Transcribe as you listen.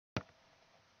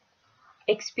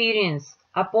Experience,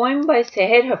 a poem by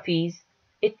Sehr Hafeez.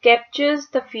 It captures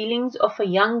the feelings of a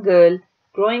young girl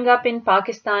growing up in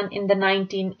Pakistan in the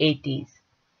 1980s.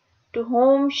 To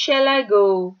whom shall I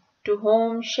go? To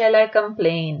whom shall I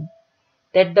complain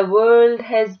that the world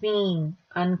has been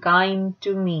unkind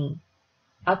to me?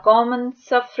 A common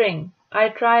suffering, I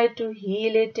try to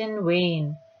heal it in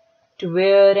vain, to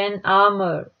wear an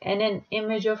armor and an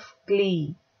image of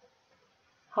glee.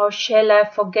 How shall I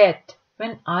forget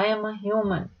when I am a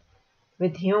human,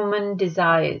 with human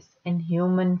desires and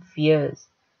human fears,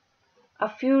 a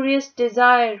furious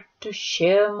desire to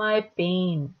share my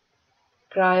pain,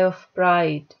 cry of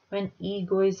pride when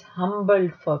ego is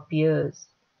humbled for peers,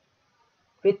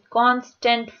 with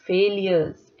constant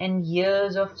failures and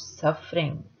years of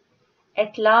suffering.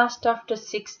 At last, after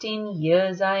 16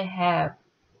 years, I have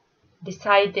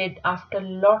decided, after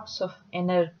lots of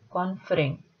inner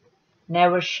conferring,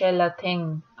 never shall a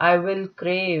thing I will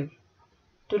crave,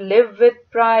 to live with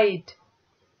pride,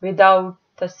 without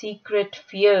the secret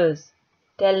fears.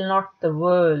 Tell not the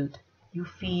world you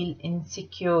feel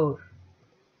insecure.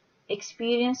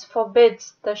 Experience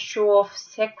forbids the show of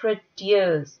sacred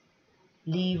tears.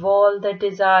 Leave all the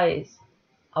desires,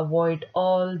 avoid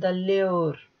all the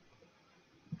lure.